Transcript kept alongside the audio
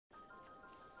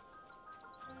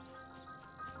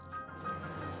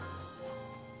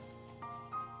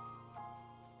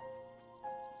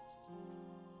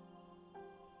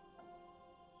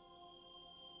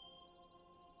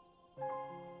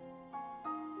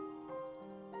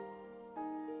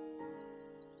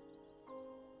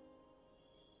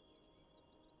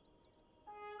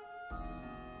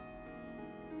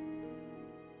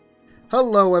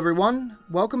Hello everyone,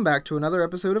 welcome back to another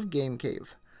episode of Game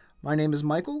Cave. My name is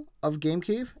Michael of Game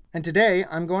Cave, and today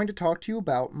I'm going to talk to you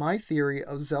about my theory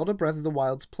of Zelda Breath of the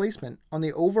Wild's placement on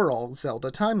the overall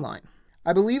Zelda timeline.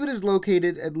 I believe it is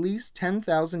located at least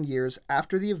 10,000 years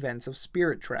after the events of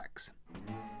Spirit Tracks.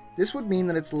 This would mean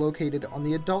that it's located on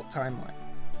the adult timeline.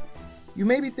 You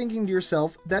may be thinking to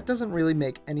yourself, that doesn't really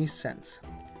make any sense,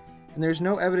 and there's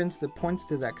no evidence that points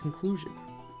to that conclusion.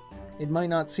 It might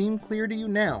not seem clear to you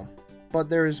now, but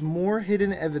there is more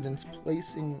hidden evidence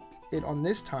placing it on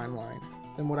this timeline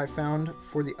than what I found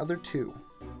for the other two.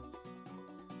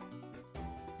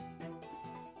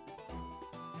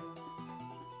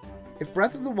 If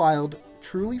Breath of the Wild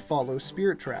truly follows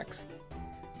Spirit Tracks,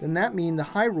 then that means the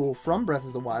Hyrule from Breath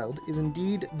of the Wild is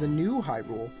indeed the new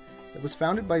Hyrule that was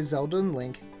founded by Zelda and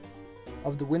Link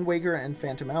of the Wind Waker and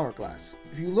Phantom Hourglass.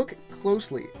 If you look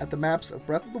closely at the maps of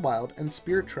Breath of the Wild and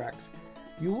Spirit Tracks,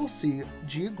 you will see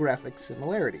geographic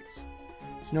similarities.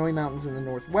 Snowy mountains in the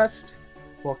northwest,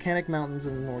 volcanic mountains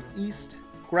in the northeast,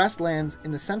 grasslands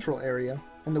in the central area,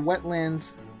 and the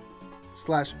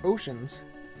wetlands/oceans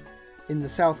in the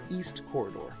southeast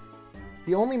corridor.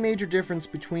 The only major difference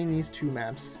between these two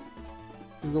maps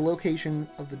is the location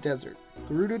of the desert.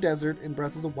 Gerudo Desert in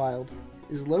Breath of the Wild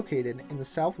is located in the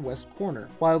southwest corner,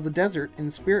 while the desert in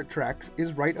Spirit Tracks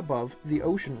is right above the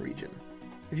ocean region.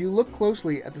 If you look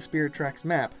closely at the Spirit Tracks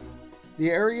map,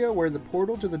 the area where the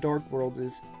portal to the Dark World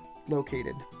is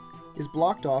located is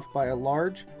blocked off by a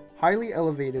large, highly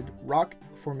elevated rock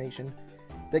formation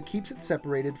that keeps it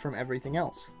separated from everything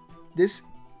else. This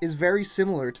is very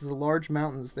similar to the large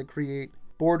mountains that create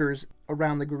borders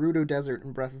around the Gerudo Desert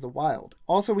in Breath of the Wild.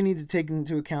 Also, we need to take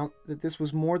into account that this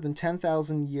was more than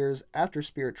 10,000 years after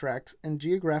Spirit Tracks, and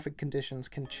geographic conditions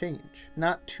can change.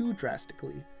 Not too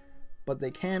drastically, but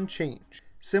they can change.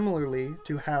 Similarly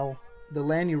to how the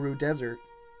Lanyuru Desert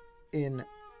in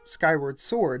Skyward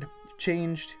Sword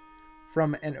changed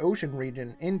from an ocean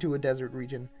region into a desert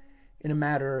region in a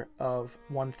matter of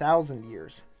 1,000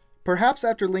 years. Perhaps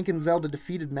after Link and Zelda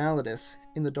defeated Malladus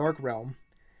in the Dark Realm,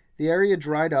 the area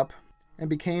dried up and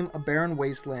became a barren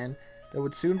wasteland that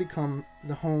would soon become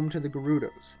the home to the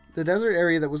Gerudos. The desert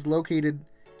area that was located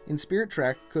in Spirit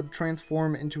Track could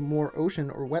transform into more ocean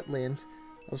or wetlands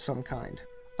of some kind.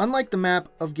 Unlike the map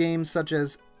of games such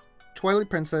as Twilight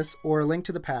Princess or A Link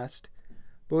to the Past,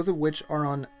 both of which are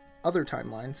on other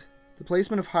timelines, the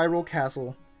placement of Hyrule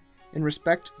Castle in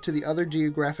respect to the other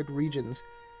geographic regions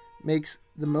makes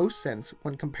the most sense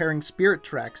when comparing Spirit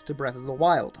Tracks to Breath of the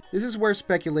Wild. This is where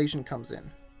speculation comes in.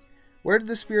 Where did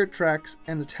the Spirit Tracks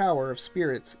and the Tower of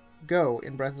Spirits go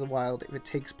in Breath of the Wild if it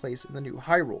takes place in the new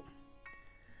Hyrule?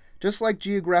 Just like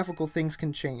geographical things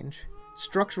can change,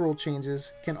 structural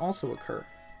changes can also occur.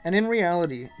 And in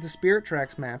reality, the Spirit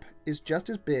Tracks map is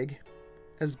just as big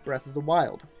as Breath of the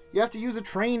Wild. You have to use a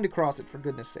train to cross it, for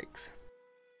goodness sakes.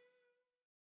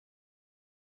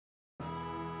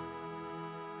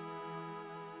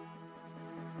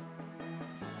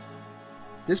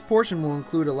 This portion will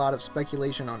include a lot of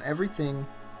speculation on everything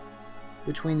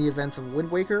between the events of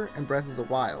Wind Waker and Breath of the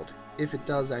Wild, if it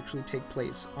does actually take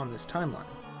place on this timeline.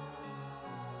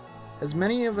 As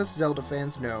many of us Zelda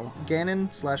fans know,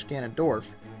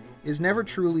 Ganon/Ganondorf is never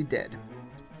truly dead.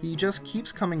 He just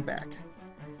keeps coming back.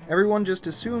 Everyone just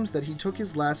assumes that he took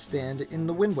his last stand in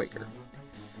the Wind Waker.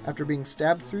 After being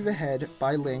stabbed through the head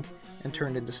by Link and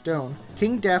turned into stone,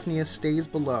 King Daphnius stays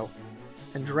below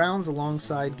and drowns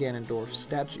alongside Ganondorf's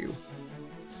statue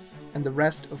and the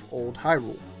rest of old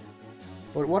Hyrule.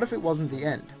 But what if it wasn't the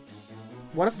end?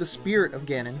 What if the spirit of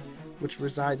Ganon, which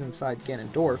resides inside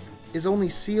Ganondorf, is only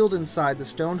sealed inside the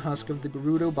stone husk of the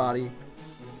Gerudo body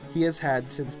he has had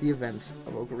since the events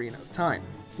of Ocarina of Time?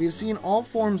 We have seen all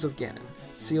forms of Ganon,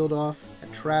 sealed off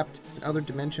and trapped in other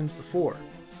dimensions before.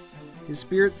 His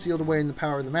spirit sealed away in the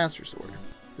power of the Master Sword.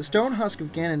 The stone husk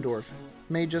of Ganondorf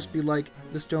may just be like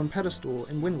the stone pedestal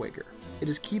in Wind Waker. It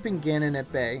is keeping Ganon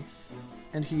at bay,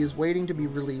 and he is waiting to be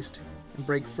released and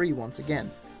break free once again.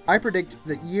 I predict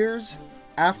that years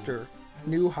after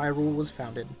New Hyrule was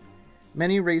founded,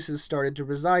 many races started to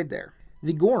reside there.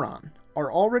 The Goron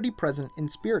are already present in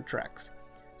Spirit Tracks,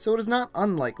 so it is not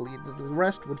unlikely that the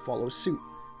rest would follow suit.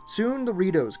 Soon the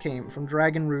Ritos came from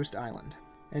Dragon Roost Island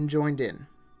and joined in.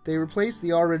 They replaced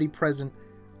the already present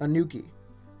Anuki.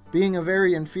 Being a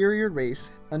very inferior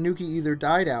race, Anuki either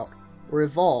died out or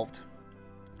evolved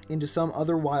into some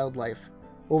other wildlife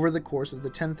over the course of the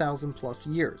 10,000 plus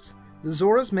years. The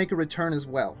Zoras make a return as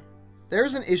well.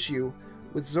 There's an issue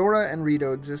with Zora and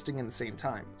Rito existing in the same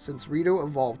time, since Rito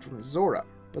evolved from Zora,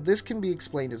 but this can be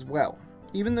explained as well.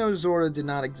 Even though Zora did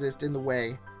not exist in the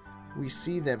way we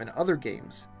see them in other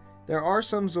games, There are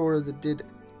some Zora that did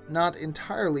not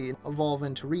entirely evolve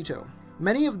into Rito.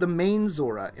 Many of the main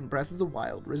Zora in Breath of the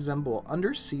Wild resemble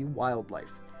undersea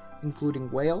wildlife, including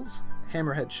whales,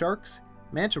 hammerhead sharks,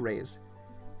 manta rays,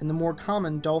 and the more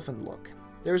common dolphin look.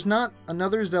 There's not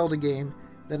another Zelda game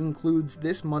that includes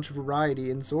this much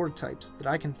variety in Zora types that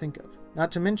I can think of.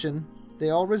 Not to mention,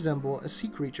 they all resemble a sea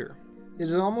creature. It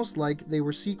is almost like they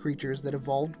were sea creatures that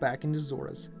evolved back into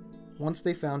Zoras once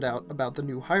they found out about the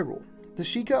new Hyrule. The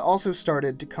Sheikah also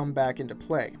started to come back into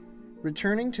play.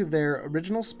 Returning to their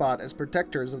original spot as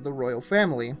protectors of the royal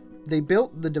family, they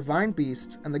built the divine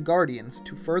beasts and the guardians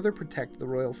to further protect the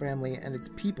royal family and its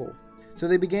people. So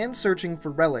they began searching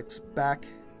for relics back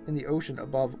in the ocean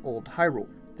above Old Hyrule.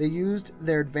 They used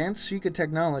their advanced Sheikah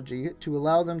technology to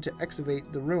allow them to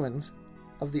excavate the ruins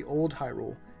of the Old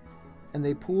Hyrule, and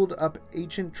they pulled up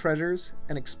ancient treasures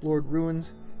and explored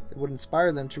ruins that would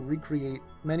inspire them to recreate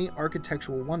many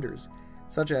architectural wonders,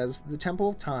 such as the Temple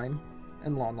of Time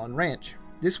and Lon Lon Ranch.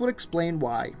 This would explain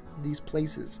why these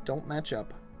places don't match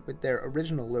up with their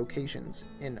original locations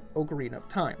in Ocarina of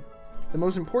Time. The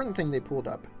most important thing they pulled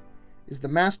up is the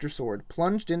Master Sword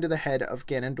plunged into the head of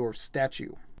Ganondorf's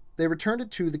statue. They returned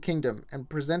it to the kingdom and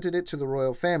presented it to the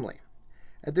royal family.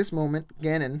 At this moment,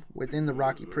 Ganon, within the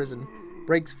rocky prison,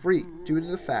 breaks free due to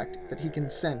the fact that he can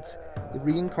sense the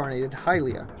reincarnated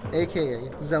Hylia, aka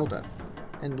Zelda,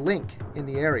 and Link in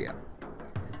the area.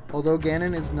 Although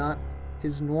Ganon is not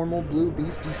his normal blue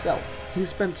beastie self, he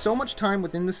spent so much time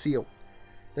within the seal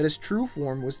that his true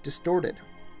form was distorted.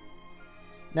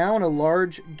 Now in a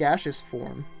large, gaseous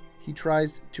form, he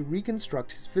tries to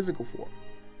reconstruct his physical form,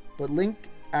 but Link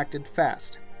acted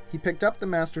fast. He picked up the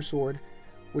Master Sword,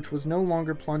 which was no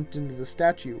longer plunged into the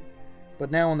statue,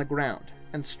 but now on the ground,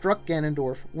 and struck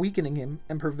Ganondorf, weakening him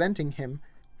and preventing him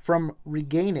from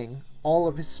regaining all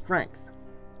of his strength.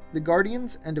 The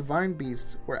Guardians and Divine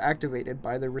Beasts were activated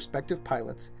by their respective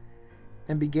pilots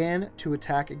and began to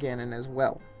attack Ganon as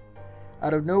well.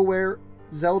 Out of nowhere,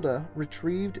 Zelda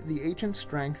retrieved the ancient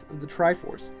strength of the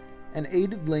Triforce and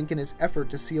aided Link in his effort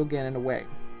to seal Ganon away.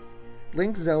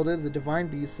 Link, Zelda, the Divine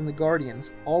Beasts, and the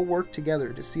Guardians all worked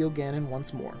together to seal Ganon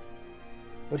once more,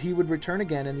 but he would return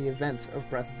again in the events of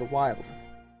Breath of the Wild.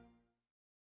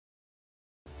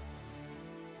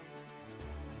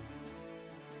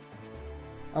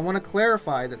 I want to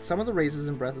clarify that some of the races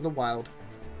in Breath of the Wild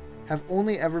have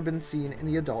only ever been seen in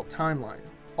the adult timeline.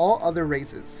 All other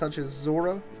races, such as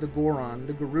Zora, the Goron,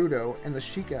 the Gerudo, and the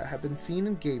Sheikah, have been seen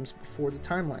in games before the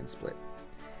timeline split.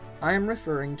 I am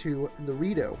referring to the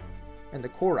Rito and the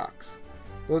Koroks.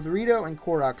 Both Rito and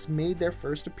Koroks made their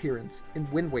first appearance in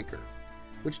Wind Waker,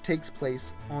 which takes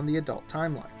place on the adult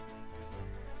timeline.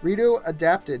 Rito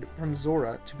adapted from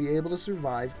Zora to be able to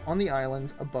survive on the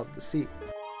islands above the sea.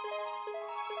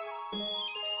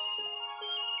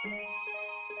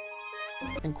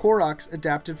 And Koroks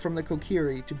adapted from the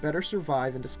Kokiri to better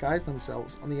survive and disguise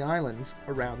themselves on the islands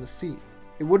around the sea.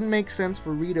 It wouldn't make sense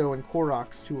for Rito and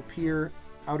Koroks to appear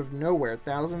out of nowhere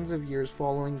thousands of years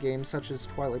following games such as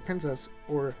Twilight Princess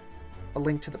or A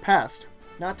Link to the Past,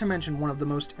 not to mention one of the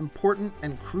most important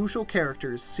and crucial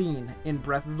characters seen in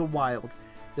Breath of the Wild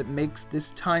that makes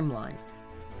this timeline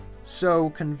so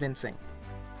convincing.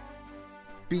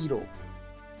 Beetle.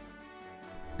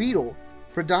 Beetle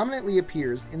predominantly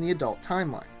appears in the adult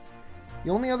timeline. The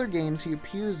only other games he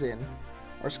appears in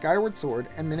are Skyward Sword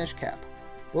and Minish Cap.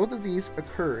 Both of these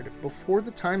occurred before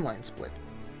the timeline split.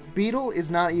 Beetle is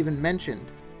not even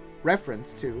mentioned,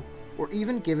 referenced to, or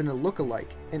even given a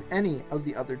look-alike in any of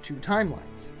the other two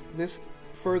timelines. This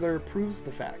further proves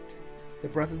the fact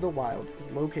that Breath of the Wild is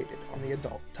located on the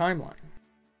adult timeline.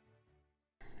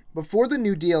 Before the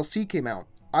new DLC came out,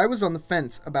 I was on the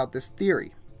fence about this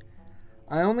theory.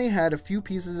 I only had a few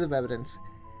pieces of evidence,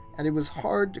 and it was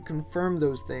hard to confirm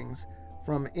those things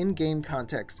from in-game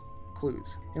context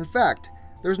clues. In fact,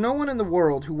 there's no one in the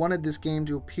world who wanted this game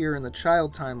to appear in the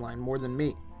child timeline more than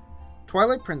me.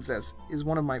 Twilight Princess is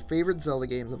one of my favorite Zelda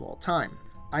games of all time.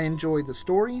 I enjoy the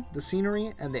story, the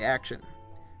scenery, and the action.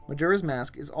 Majora's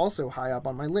Mask is also high up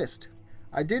on my list.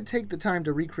 I did take the time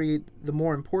to recreate the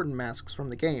more important masks from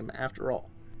the game, after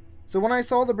all. So when I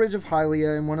saw the Bridge of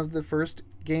Hylia in one of the first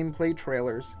gameplay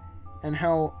trailers, and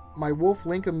how my Wolf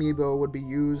Link amiibo would be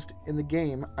used in the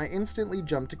game, I instantly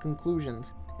jumped to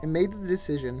conclusions and made the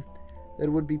decision that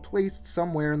it would be placed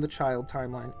somewhere in the child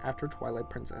timeline after Twilight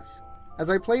Princess. As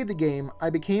I played the game,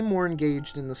 I became more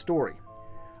engaged in the story.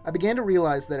 I began to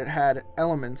realize that it had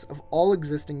elements of all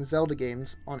existing Zelda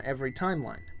games on every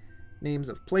timeline. Names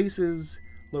of places,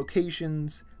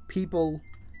 locations, people,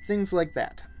 things like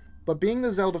that. But being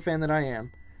the Zelda fan that I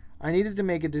am, I needed to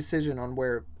make a decision on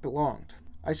where it belonged.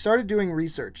 I started doing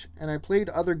research, and I played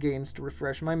other games to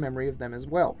refresh my memory of them as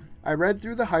well. I read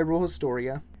through the Hyrule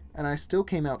Historia, and I still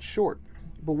came out short.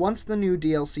 But once the new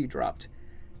DLC dropped,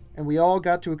 and we all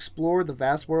got to explore the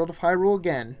vast world of Hyrule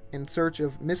again in search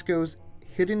of Misko's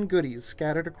hidden goodies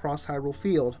scattered across Hyrule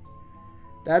Field,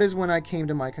 that is when I came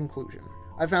to my conclusion.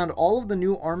 I found all of the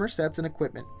new armor sets and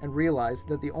equipment and realized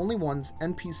that the only ones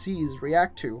NPCs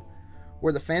react to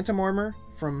were the Phantom Armor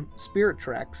from Spirit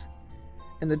Tracks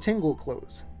and the Tingle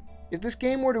Clothes. If this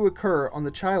game were to occur on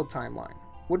the child timeline,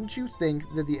 wouldn't you think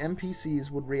that the NPCs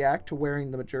would react to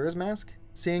wearing the Majora's Mask,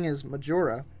 seeing as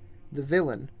Majora, the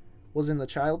villain, was in the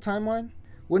child timeline?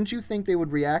 Wouldn't you think they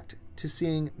would react to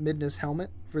seeing Midna's helmet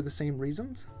for the same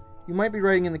reasons? You might be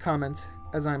writing in the comments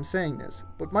as I'm saying this,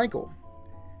 but Michael,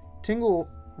 Tingle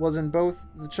was in both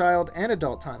the child and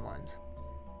adult timelines,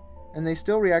 and they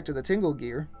still react to the Tingle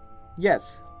gear.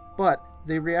 Yes, but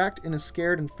they react in a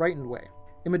scared and frightened way.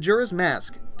 In Majora's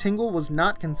Mask, Tingle was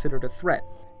not considered a threat.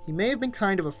 He may have been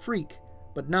kind of a freak,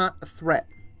 but not a threat.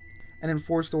 And in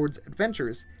Four Swords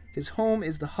Adventures, his home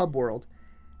is the hub world,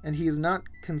 and he is not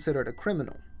considered a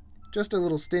criminal, just a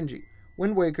little stingy.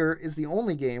 Wind Waker is the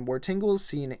only game where Tingle is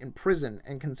seen in prison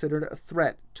and considered a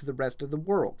threat to the rest of the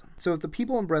world. So if the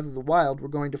people in Breath of the Wild were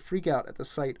going to freak out at the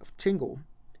sight of Tingle,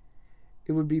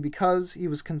 it would be because he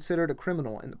was considered a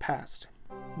criminal in the past.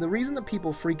 The reason that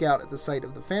people freak out at the sight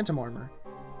of the Phantom Armor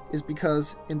is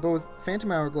because in both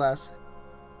Phantom Hourglass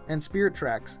and Spirit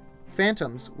Tracks,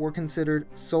 Phantoms were considered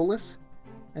soulless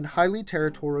and highly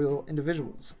territorial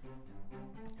individuals,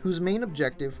 whose main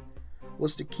objective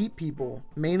was to keep people,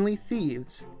 mainly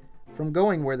thieves, from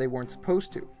going where they weren't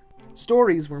supposed to.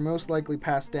 Stories were most likely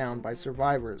passed down by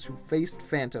survivors who faced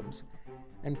phantoms,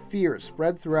 and fear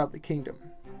spread throughout the kingdom.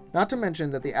 Not to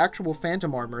mention that the actual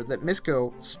phantom armor that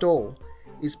Misko stole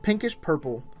is pinkish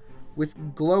purple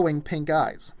with glowing pink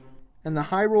eyes, and the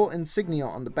Hyrule insignia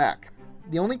on the back.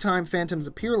 The only time phantoms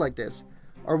appear like this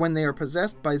are when they are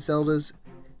possessed by Zelda's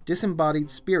disembodied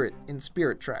spirit in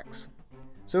Spirit Tracks.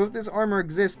 So if this armor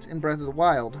exists in Breath of the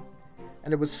Wild,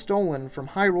 and it was stolen from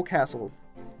Hyrule Castle,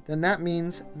 then that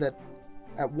means that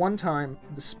at one time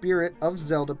the spirit of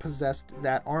Zelda possessed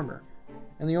that armor.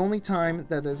 And the only time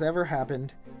that has ever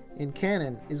happened in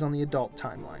canon is on the adult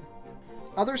timeline.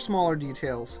 Other smaller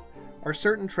details are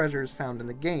certain treasures found in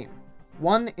the game.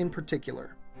 One in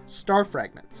particular, star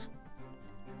fragments.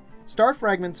 Star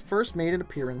fragments first made an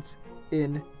appearance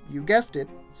in, you guessed it,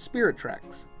 Spirit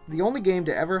Tracks, the only game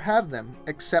to ever have them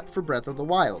except for Breath of the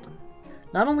Wild.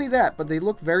 Not only that, but they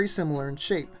look very similar in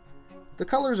shape. The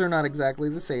colors are not exactly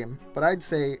the same, but I'd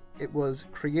say it was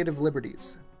creative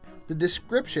liberties. The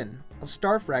description of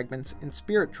star fragments in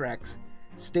Spirit Tracks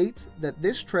states that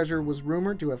this treasure was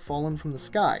rumored to have fallen from the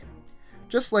sky,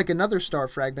 just like another star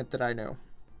fragment that I know.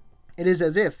 It is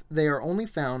as if they are only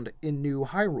found in New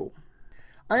Hyrule.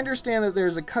 I understand that there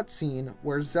is a cutscene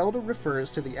where Zelda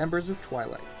refers to the Embers of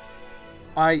Twilight,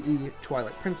 i.e.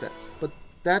 Twilight Princess, but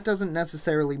that doesn't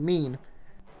necessarily mean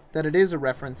that it is a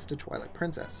reference to Twilight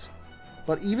Princess.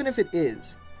 But even if it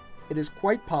is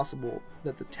quite possible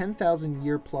that the 10,000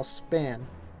 year plus span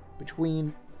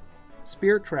between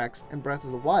Spirit Tracks and Breath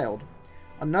of the Wild,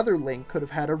 another Link could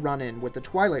have had a run-in with the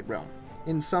Twilight Realm,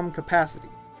 in some capacity.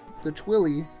 The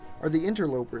Twili are the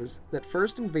interlopers that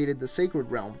first invaded the Sacred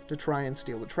Realm to try and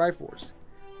steal the Triforce,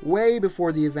 way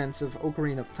before the events of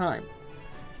Ocarina of Time.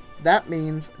 That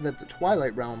means that the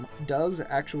Twilight Realm does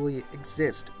actually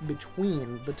exist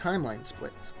between the timeline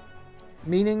splits,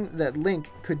 meaning that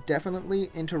Link could definitely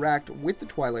interact with the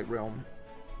Twilight Realm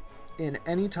in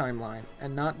any timeline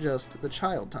and not just the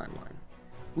child timeline.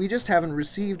 We just haven't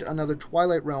received another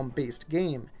Twilight Realm based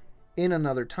game in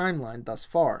another timeline thus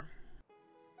far.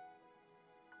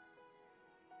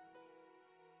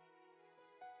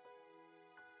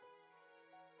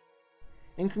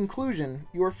 In conclusion,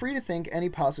 you are free to think any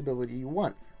possibility you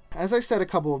want. As I said a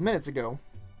couple of minutes ago,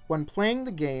 when playing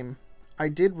the game, I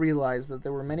did realize that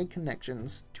there were many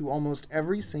connections to almost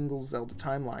every single Zelda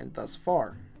timeline thus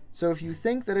far. So if you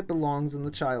think that it belongs in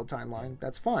the child timeline,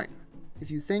 that's fine.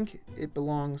 If you think it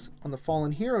belongs on the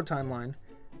Fallen Hero timeline,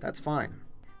 that's fine.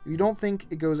 If you don't think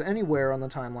it goes anywhere on the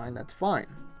timeline, that's fine.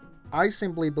 I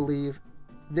simply believe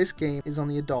this game is on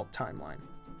the adult timeline.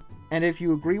 And if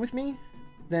you agree with me,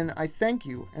 then I thank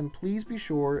you, and please be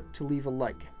sure to leave a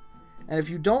like. And if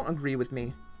you don't agree with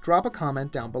me, drop a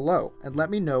comment down below and let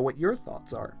me know what your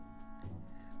thoughts are.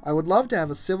 I would love to have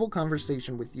a civil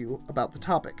conversation with you about the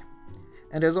topic.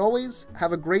 And as always,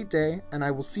 have a great day, and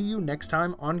I will see you next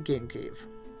time on Game Cave.